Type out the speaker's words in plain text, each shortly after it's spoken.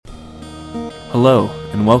Hello,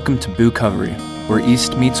 and welcome to Bookovery, where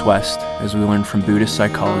East meets West as we learn from Buddhist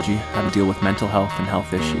psychology how to deal with mental health and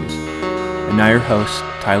health issues. And now your host,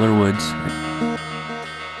 Tyler Woods.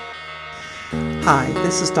 Hi,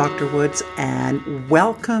 this is Dr. Woods, and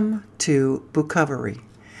welcome to Bookovery.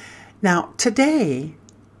 Now, today,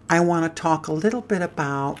 I want to talk a little bit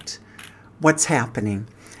about what's happening.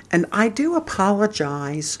 And I do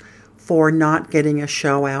apologize for not getting a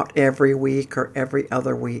show out every week or every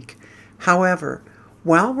other week. However,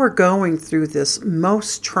 while we're going through this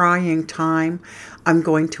most trying time, I'm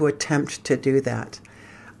going to attempt to do that.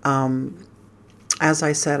 As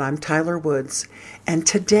I said, I'm Tyler Woods, and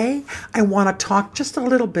today I want to talk just a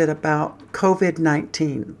little bit about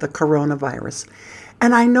COVID-19, the coronavirus.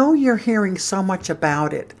 And I know you're hearing so much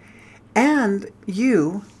about it, and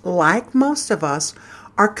you, like most of us,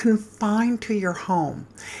 are confined to your home.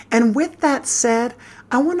 And with that said,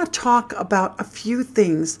 I want to talk about a few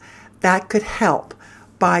things that could help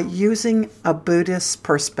by using a Buddhist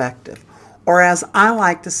perspective, or as I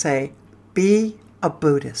like to say, be a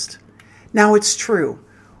Buddhist. Now, it's true.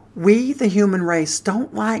 We, the human race,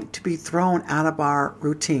 don't like to be thrown out of our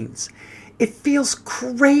routines. It feels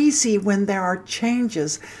crazy when there are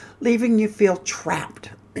changes, leaving you feel trapped.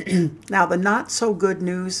 Now, the not so good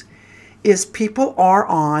news is people are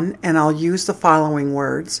on, and I'll use the following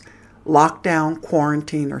words, lockdown,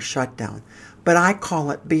 quarantine, or shutdown. But I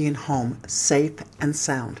call it being home, safe and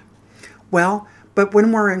sound. Well, but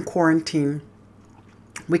when we're in quarantine,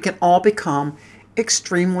 we can all become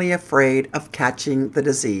extremely afraid of catching the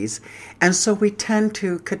disease. And so we tend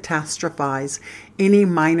to catastrophize any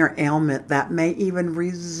minor ailment that may even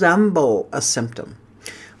resemble a symptom.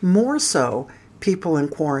 More so, people in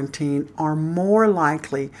quarantine are more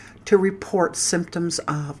likely to report symptoms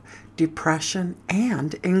of depression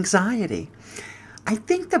and anxiety. I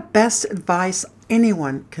think the best advice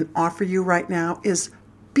anyone can offer you right now is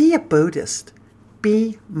be a Buddhist.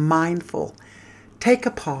 Be mindful. Take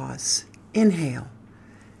a pause. Inhale.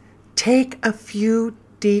 Take a few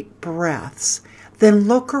deep breaths. Then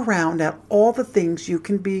look around at all the things you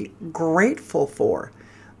can be grateful for.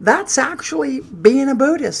 That's actually being a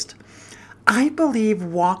Buddhist. I believe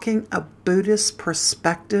walking a Buddhist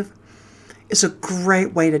perspective is a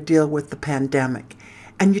great way to deal with the pandemic.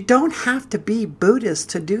 And you don't have to be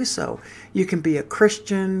Buddhist to do so. You can be a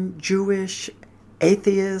Christian, Jewish,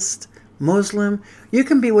 atheist, Muslim. You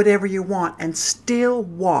can be whatever you want and still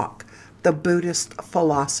walk the Buddhist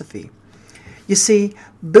philosophy. You see,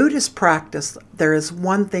 Buddhist practice, there is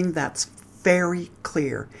one thing that's very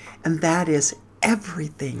clear, and that is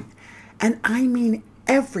everything, and I mean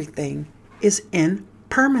everything, is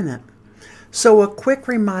impermanent. So a quick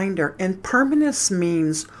reminder, impermanence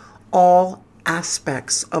means all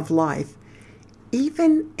aspects of life,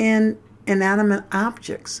 even in inanimate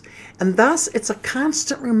objects. And thus, it's a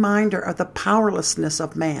constant reminder of the powerlessness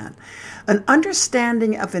of man. An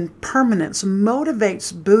understanding of impermanence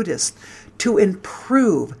motivates Buddhists to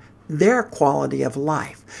improve their quality of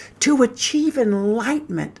life, to achieve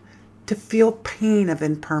enlightenment, to feel pain of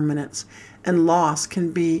impermanence and loss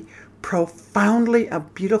can be profoundly a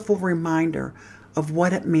beautiful reminder of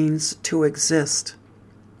what it means to exist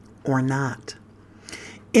or not.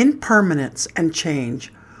 Impermanence and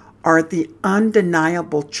change are the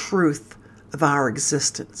undeniable truth of our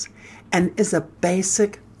existence and is a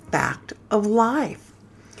basic fact of life.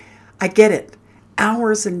 I get it.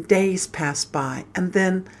 Hours and days pass by, and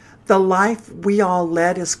then the life we all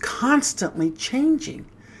led is constantly changing.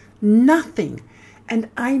 Nothing, and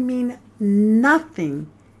I mean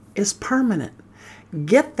nothing, is permanent.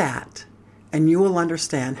 Get that, and you will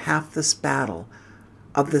understand half this battle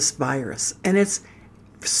of this virus. And it's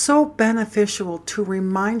so beneficial to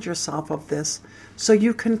remind yourself of this so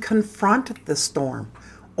you can confront the storm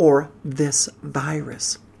or this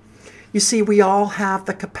virus. You see, we all have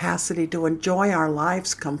the capacity to enjoy our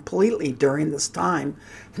lives completely during this time,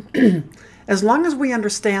 as long as we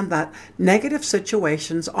understand that negative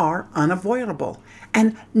situations are unavoidable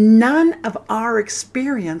and none of our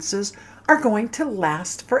experiences are going to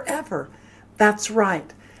last forever. That's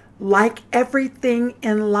right. Like everything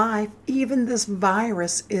in life, even this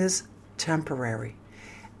virus is temporary.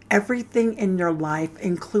 Everything in your life,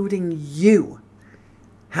 including you,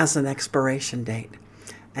 has an expiration date.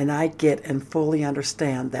 And I get and fully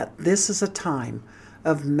understand that this is a time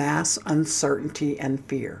of mass uncertainty and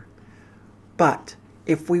fear. But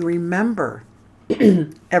if we remember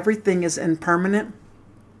everything is impermanent,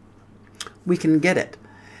 we can get it.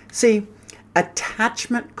 See,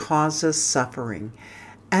 attachment causes suffering.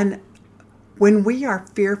 And when we are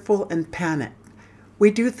fearful and panicked,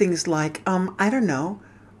 we do things like,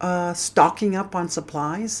 stocking up on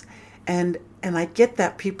supplies And I get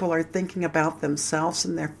that people are thinking about themselves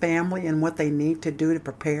and their family and what they need to do to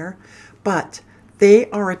prepare, but they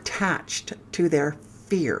are attached to their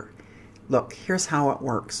fear. Look, here's how it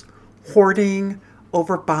works. Hoarding,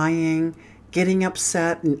 overbuying, getting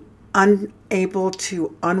upset and unable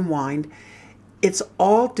to unwind. It's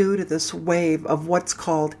all due to this wave of what's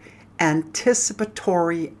called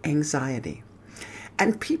anticipatory anxiety.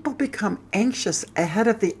 And people become anxious ahead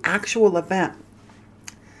of the actual event.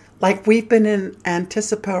 Like we've been in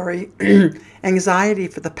anticipatory anxiety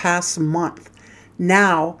for the past month.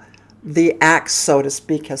 Now, the axe, so to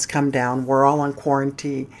speak, has come down. We're all on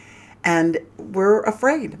quarantine and we're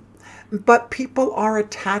afraid. But people are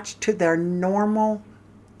attached to their normal,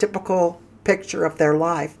 typical picture of their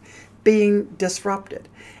life being disrupted.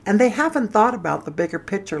 And they haven't thought about the bigger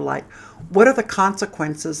picture, like what are the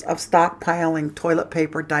consequences of stockpiling toilet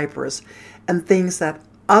paper, diapers, and things that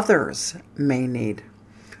others may need.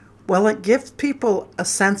 Well, it gives people a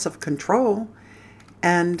sense of control,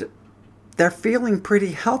 and they're feeling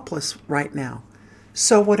pretty helpless right now.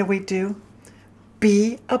 So what do?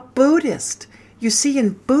 Be a Buddhist. You see,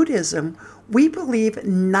 in Buddhism, we believe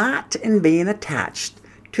not in being attached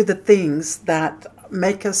to the things that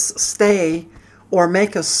make us stay or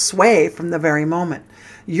make us sway from the very moment.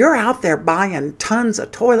 You're out there buying tons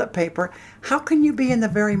of toilet paper. How can you be in the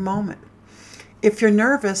very moment? If you're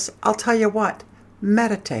nervous, I'll tell you what,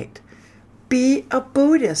 meditate. Be a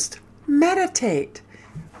Buddhist. Meditate.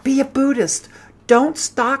 Be a Buddhist. Don't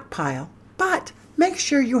stockpile, but make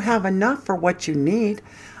sure you have enough for what you need.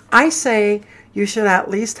 I say you should at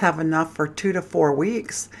least have enough for 2 to 4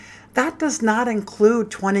 weeks. That does not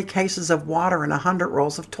include 20 cases of water and 100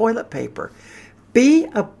 rolls of toilet paper. Be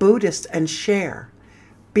a Buddhist and share.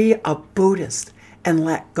 Be a Buddhist and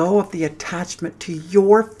let go of the attachment to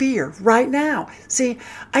your fear right now. See,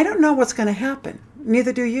 I don't know what's going to happen.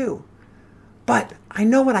 Neither do you. But I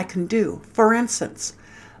know what I can do. For instance,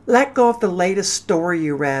 let go of the latest story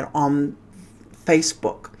you read on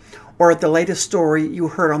Facebook or the latest story you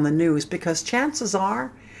heard on the news, because chances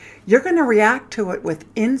are you're going to react to it with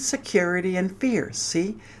insecurity and fear.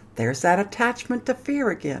 See, there's that attachment to fear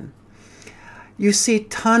again. You see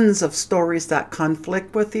tons of stories that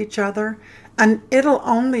conflict with each other, and it'll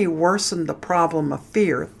only worsen the problem of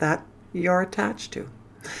fear that you're attached to.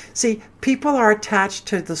 See, people are attached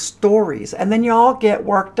to the stories, and then you all get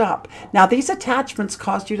worked up. Now, these attachments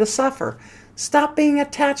cause you to suffer. Stop being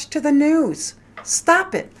attached to the news.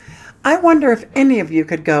 Stop it. I wonder if any of you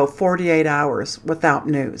could go 48 hours without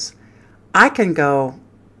news. I can go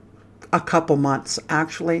a couple months,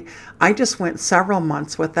 actually. I just went several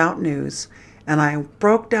months without news, and I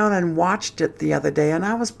broke down and watched it the other day, and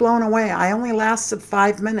I was blown away. I only lasted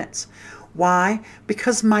 5 minutes. Why?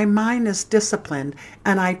 Because my mind is disciplined,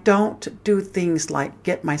 and I don't do things like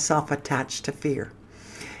get myself attached to fear.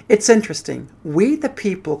 It's interesting. We, the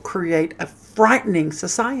people, create a frightening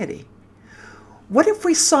society. What if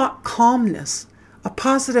we sought calmness, a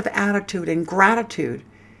positive attitude, and gratitude?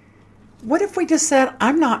 What if we just said,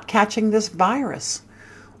 I'm not catching this virus?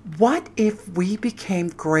 What if we became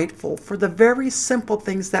grateful for the very simple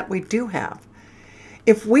things that we do have?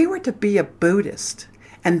 If we were to be a Buddhist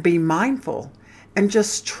and be mindful and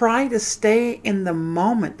just try to stay in the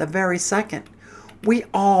moment, the very second, we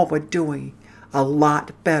all would doing a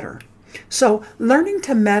lot better. So learning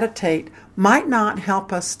to meditate might not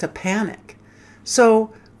help us to panic.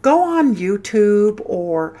 So go on YouTube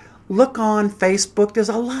or look on Facebook. There's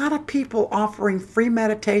a lot of people offering free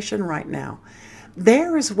meditation right now.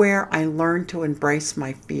 There is where I learn to embrace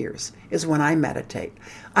my fears, is when I meditate.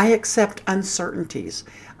 I accept uncertainties.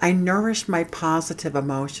 I nourish my positive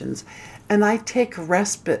emotions, and I take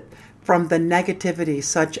respite from the negativity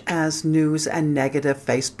such as news and negative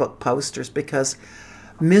Facebook posters, because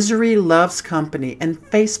misery loves company, and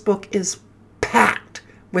Facebook is packed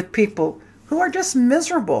with people who are just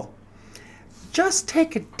miserable. Just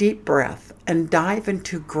take a deep breath and dive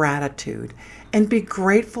into gratitude and be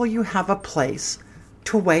grateful you have a place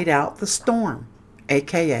to wait out the storm,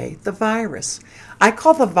 aka the virus. I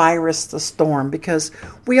call the virus the storm because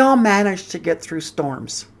we all manage to get through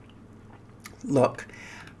storms. Look,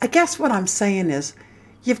 I guess what I'm saying is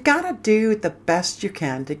you've got to do the best you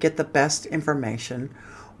can to get the best information.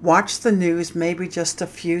 Watch the news maybe just a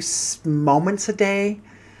few moments a day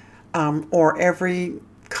or every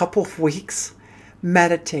couple of weeks.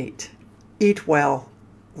 Meditate, eat well,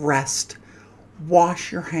 rest,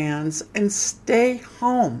 wash your hands, and stay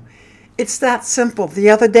home. It's that simple.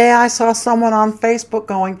 The other day I saw someone on Facebook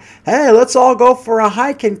going, hey, let's all go for a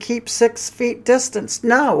hike and keep 6 feet distance.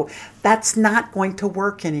 No, that's not going to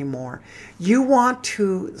work anymore. You want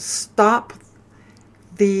to stop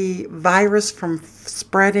the virus from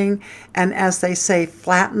spreading and, as they say,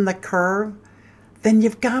 flatten the curve, then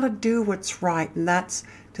you've got to do what's right, and that's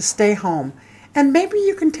to stay home. And maybe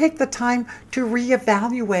you can take the time to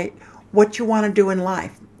reevaluate what you want to do in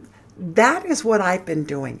life. That is what I've been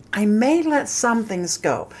doing. I may let some things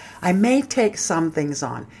go. I may take some things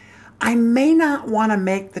on. I may not want to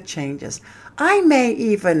make the changes. I may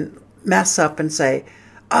even mess up and say,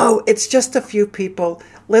 oh, it's just a few people.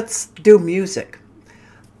 Let's do music.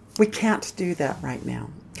 We can't do that right now.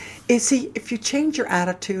 You see, if you change your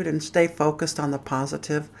attitude and stay focused on the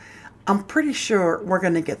positive, I'm pretty sure we're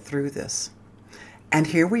going to get through this. And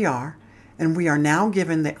here we are, and we are now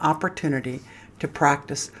given the opportunity to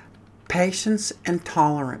practice patience and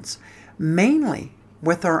tolerance, mainly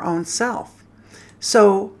with our own self.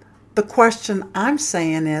 So the question I'm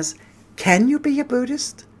saying is, can you be a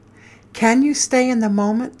Buddhist? Can you stay in the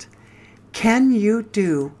moment? Can you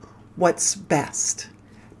do what's best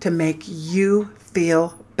to make you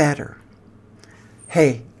feel better?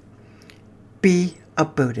 Hey, be a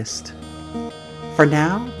Buddhist. For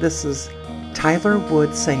now, this is Tyler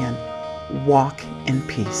Wood saying, walk in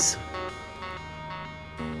peace.